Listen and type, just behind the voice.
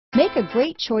Make a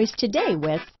great choice today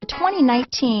with the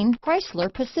 2019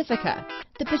 Chrysler Pacifica.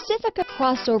 The Pacifica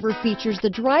crossover features the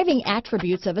driving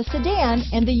attributes of a sedan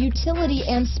and the utility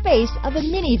and space of a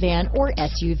minivan or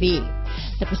SUV.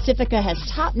 The Pacifica has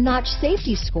top-notch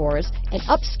safety scores, an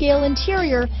upscale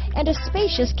interior, and a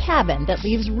spacious cabin that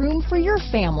leaves room for your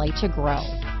family to grow.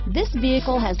 This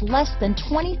vehicle has less than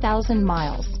 20,000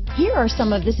 miles. Here are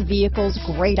some of this vehicle's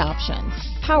great options: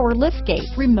 power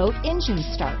liftgate, remote engine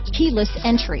start, keyless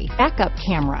entry, backup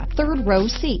camera, third row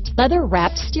seat,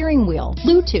 leather-wrapped steering wheel,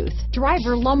 Bluetooth,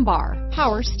 driver lumbar,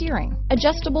 power steering,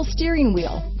 adjustable steering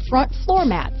wheel, front floor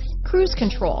mats, cruise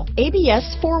control,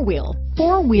 ABS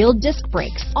four-wheel disc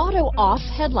brakes, auto-off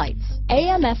headlights,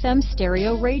 AM/FM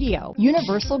stereo radio,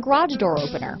 universal garage door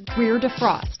opener, rear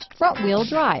defrost, front-wheel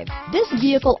drive. This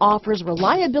vehicle offers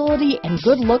reliability and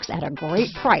good looks at a great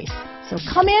price. So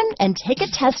come in and take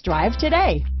a test drive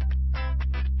today.